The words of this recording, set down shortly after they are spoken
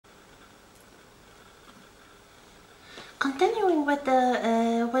Continuing with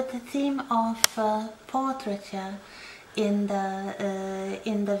the theme of portraiture in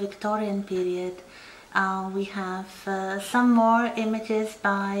the Victorian period, we have some more images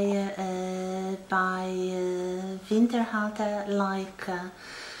by Winterhalter, like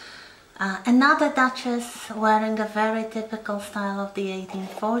another duchess wearing a very typical style of the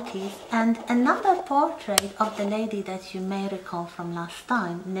 1840s, and another portrait of the lady that you may recall from last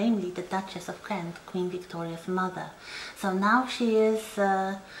time, namely the Duchess of Kent, Queen Victoria's mother. So now she is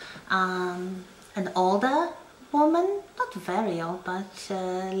an older woman, not very old, but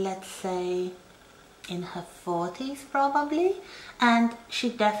let's say in her 40s probably, and she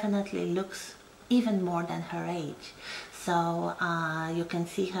definitely looks even more than her age. So you can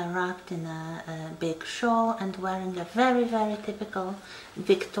see her wrapped in a big shawl and wearing a very, very typical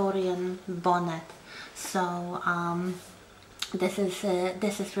Victorian bonnet. So this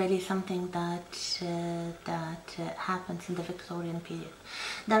is really something that happens in the Victorian period.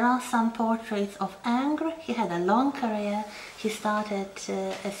 There are some portraits of Ingres. He had a long career. He started,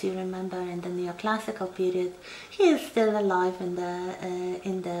 as you remember, in the neoclassical period. He is still alive in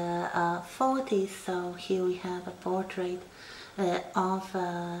the 40s. So here we have a portrait of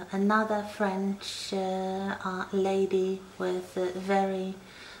another French lady with very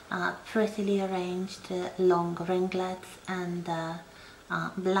prettily arranged long ringlets and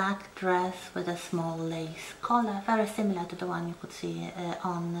black dress with a small lace collar, very similar to the one you could see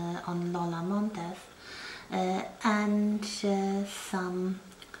on Lola Montez, and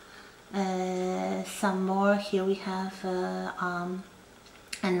some more. Here we have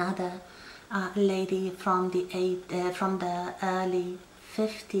another lady from the early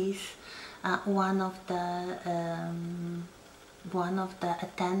 50s, one of the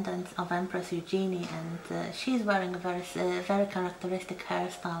attendants of Empress Eugenie, and she's wearing a very characteristic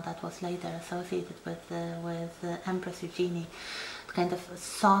hairstyle that was later associated with Empress Eugenie, kind of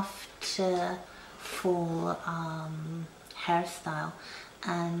soft, full hairstyle,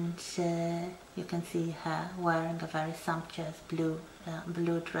 and you can see her wearing a very sumptuous blue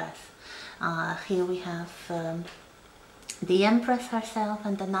dress. Here we have the Empress herself,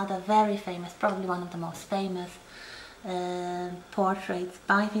 and another very famous, probably one of the most famous portraits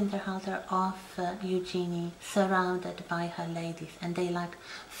by Winterhalter of Eugenie, surrounded by her ladies, and they like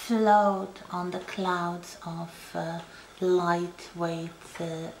float on the clouds of lightweight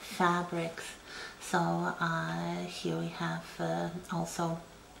fabrics. So here we have also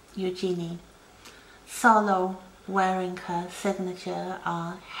Eugenie solo, wearing her signature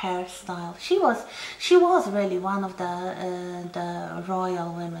hairstyle. She was really one of the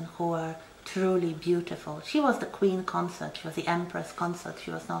royal women who were truly beautiful. She was the queen consort, she was the empress consort.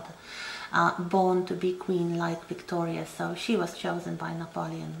 She was not born to be queen like Victoria, so she was chosen by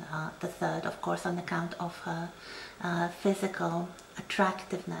Napoleon III, of course, on account of her physical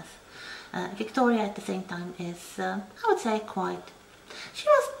attractiveness. Victoria at the same time is, I would say, she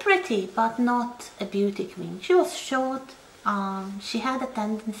was pretty, but not a beauty queen. She was short, she had a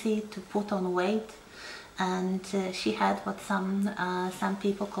tendency to put on weight, and she had what some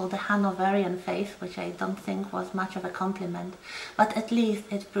people call the Hanoverian face, which I don't think was much of a compliment, but at least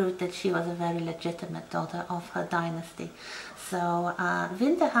it proved that she was a very legitimate daughter of her dynasty. So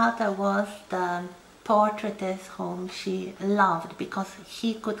Winterhalter was the portraitist whom she loved because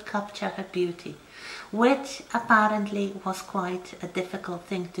he could capture her beauty, which apparently was quite a difficult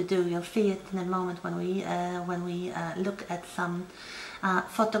thing to do. You'll see it in a moment when we look at some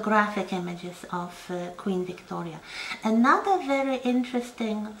photographic images of Queen Victoria. Another very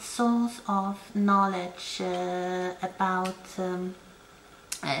interesting source of knowledge about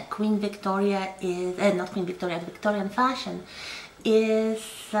Queen Victoria is, not Queen Victoria, Victorian fashion, is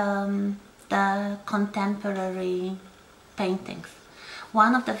the contemporary paintings.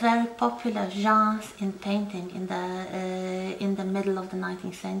 One of the very popular genres in painting in the middle of the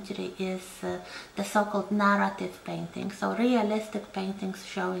 19th century is the so-called narrative painting, so realistic paintings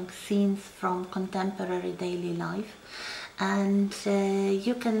showing scenes from contemporary daily life. And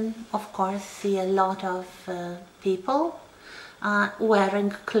you can, of course, see a lot of people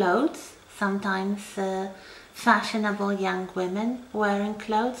wearing clothes, sometimes fashionable young women wearing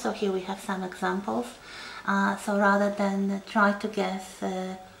clothes. So here we have some examples. So rather than try to guess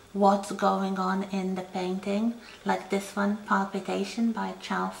what's going on in the painting, like this one, Palpitation by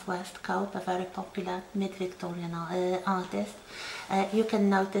Charles Westcott, a very popular mid-Victorian artist, you can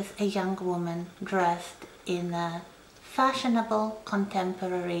notice a young woman dressed in a fashionable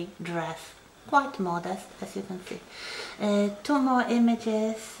contemporary dress quite modest, as you can see. Two more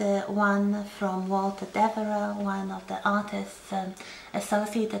images, one from Walter Devereux, one of the artists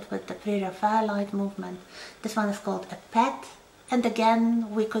associated with the Pre-Raphaelite movement. This one is called A Pet, and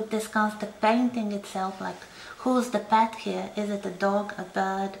again we could discuss the painting itself, like who's the pet here? Is it a dog, a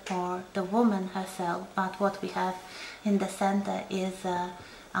bird, or the woman herself? But what we have in the center is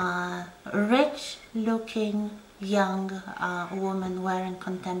a rich looking young woman wearing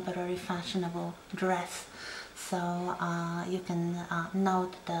contemporary fashionable dress. So you can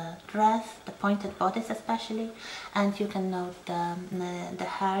note the dress, the pointed bodice especially, and you can note the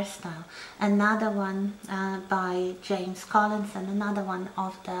hairstyle. Another one by James Collinson, another one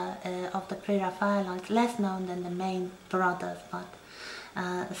of the Pre-Raphaelites, less known than the main brothers, but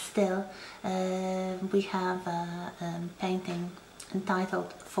still we have a painting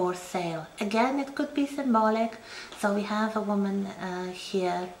entitled For Sale. Again, it could be symbolic. So we have a woman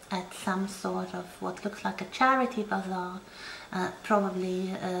here at some sort of what looks like a charity bazaar,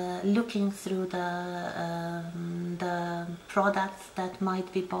 probably looking through the products that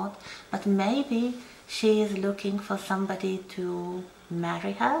might be bought, but maybe she is looking for somebody to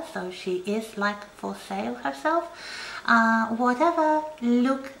marry her, so she is like for sale herself. Whatever,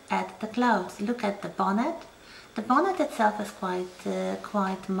 look at the clothes, look at the bonnet. The bonnet itself is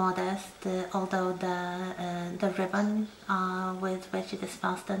quite modest, although the ribbon with which it is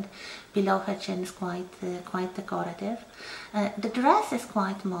fastened below her chin is quite decorative. The dress is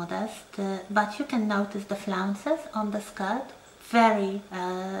quite modest, but you can notice the flounces on the skirt. Very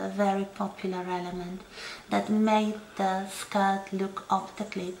popular element that made the skirt look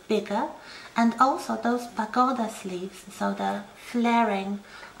optically bigger, and also those pagoda sleeves, so the flaring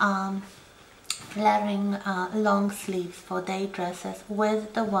long sleeves for day dresses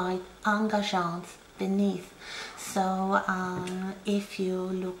with the white engageants beneath. So if you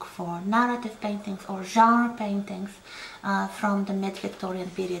look for narrative paintings or genre paintings from the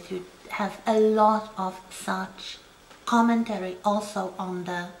mid-Victorian period, you have a lot of such commentary also on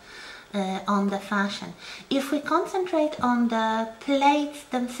the fashion. If we concentrate on the plates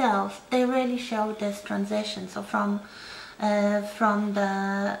themselves, they really show this transition. So from the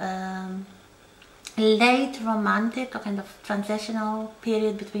late Romantic, a kind of transitional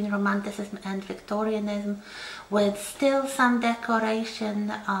period between Romanticism and Victorianism, with still some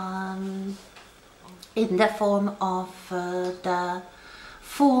decoration in the form of the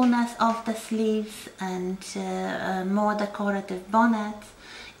fullness of the sleeves and more decorative bonnets,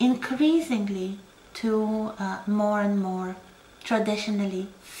 increasingly to more and more traditionally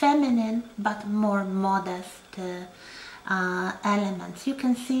feminine but more modest elements. You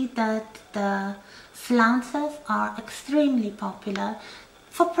can see that the flounces are extremely popular.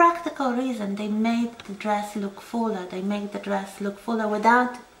 For practical reason, they make the dress look fuller. They make the dress look fuller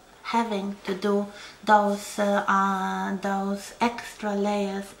without having to do those extra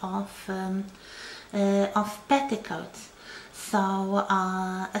layers of petticoats. So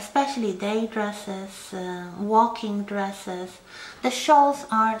especially day dresses, walking dresses, the shawls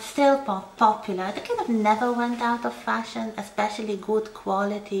are still popular. They kind of never went out of fashion, especially good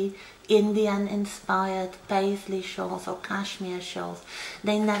quality Indian inspired paisley shawls or cashmere shawls.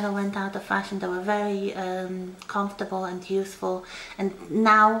 They never went out of fashion. They were very comfortable and useful, and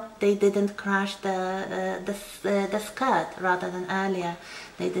now they didn't crash the skirt, rather than earlier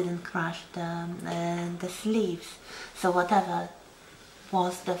they didn't crash the sleeves. So whatever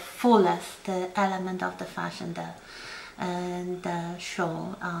was the fullest element of the fashion, the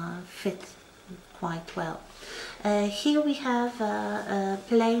shawl fit quite well. Here we have a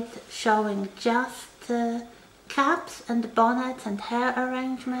plate showing just caps and bonnets and hair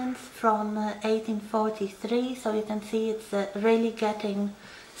arrangements from 1843, so you can see it's really getting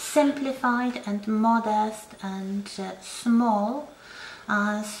simplified and modest and small.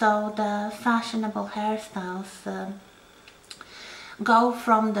 So the fashionable hairstyles go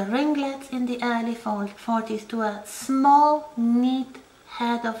from the ringlets in the early 40s to a small, neat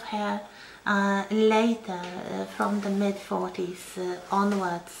head of hair later, from the mid-40s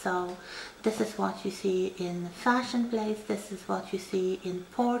onwards. So this is what you see in fashion plates, this is what you see in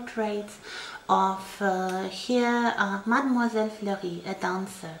portraits of here Mademoiselle Fleury, a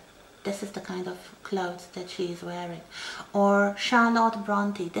dancer. This is the kind of clothes that she is wearing. Or Charlotte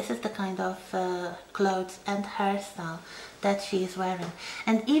Bronte, this is the kind of clothes and hairstyle that she is wearing.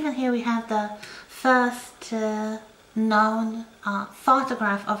 And even here we have the first known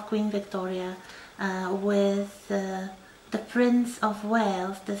photograph of Queen Victoria with the Prince of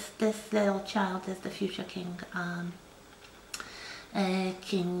Wales. This little child is the future king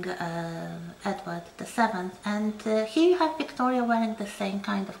King Edward VII, and here you have Victoria wearing the same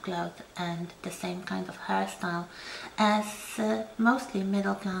kind of clothes and the same kind of hairstyle as mostly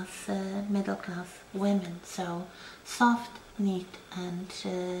middle class women. So soft, neat, and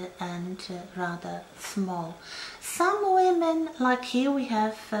rather small. Some women, like here we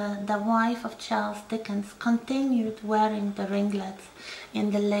have the wife of Charles Dickens, continued wearing the ringlets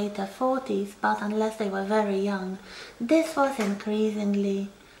in the later 40s, but unless they were very young, this was increasingly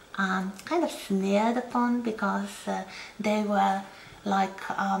kind of sneered upon, because they were like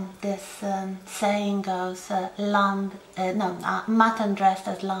this saying goes, mutton dressed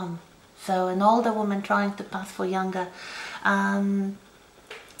as lamb. So an older woman trying to pass for younger.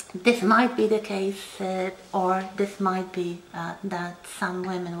 This might be the case, or this might be that some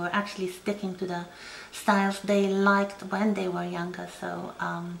women were actually sticking to the styles they liked when they were younger. So,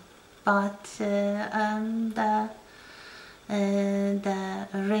 but the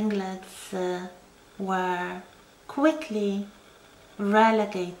ringlets were quickly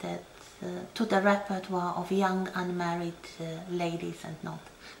relegated to the repertoire of young unmarried ladies and not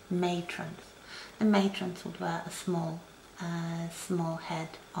matrons. The matrons would wear a small head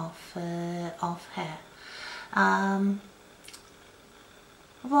of hair.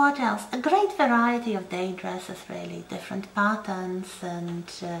 What else? A great variety of day dresses, really, different patterns and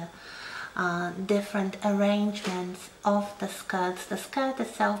different arrangements of the skirts. The skirt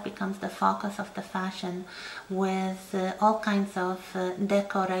itself becomes the focus of the fashion, with all kinds of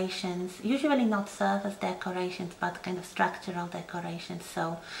decorations, usually not surface decorations but kind of structural decorations.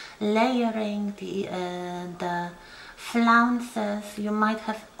 So layering the flounces, you might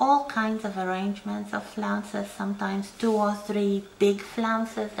have all kinds of arrangements of flounces, sometimes 2 or 3 big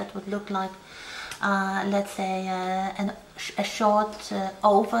flounces that would look like let's say a short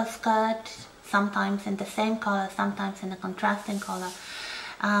overskirt, sometimes in the same color, sometimes in a contrasting color,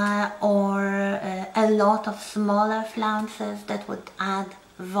 or a lot of smaller flounces that would add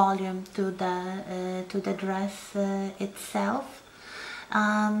volume to the dress itself.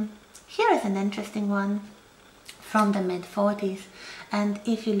 Here is an interesting one from the mid-40s, and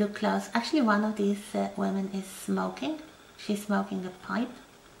if you look close, actually one of these women is smoking. She's smoking a pipe,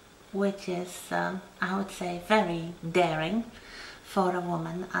 which is, I would say, very daring for a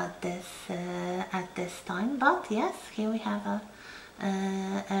woman at this time. But yes, here we have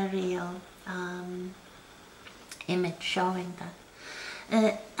a real image showing that.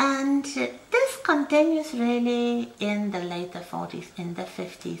 And this continues really in the later 40s, in the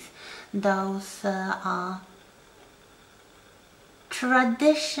 50s. Those are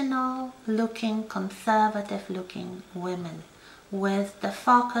traditional looking, conservative looking women, with the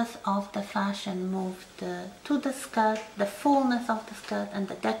focus of the fashion moved to the skirt, the fullness of the skirt and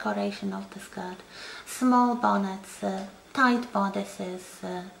the decoration of the skirt, small bonnets, tight bodices,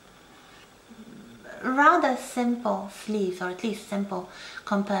 rather simple sleeves, or at least simple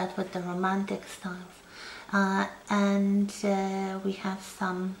compared with the romantic styles. And we have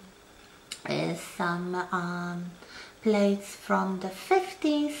some plates from the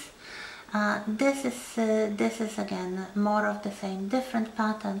 50s. This is again more of the same, different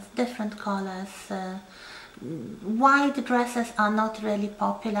patterns, different colors. Wide dresses are not really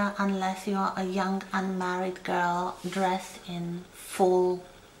popular unless you are a young unmarried girl dressed in full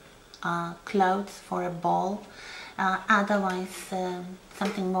clothes for a ball. Otherwise,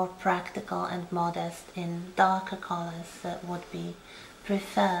 something more practical and modest in darker colors would be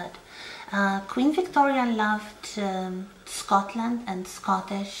preferred. Queen Victoria loved Scotland and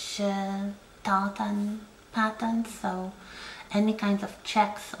Scottish tartan patterns, so any kinds of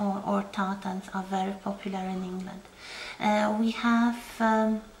checks or tartans are very popular in England. We have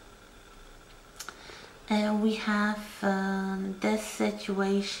this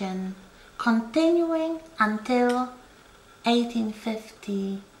situation continuing until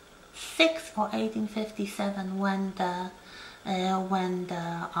 1856 or 1857, when the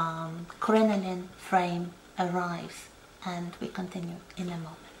crinoline frame arrives, and we continue in a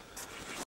moment.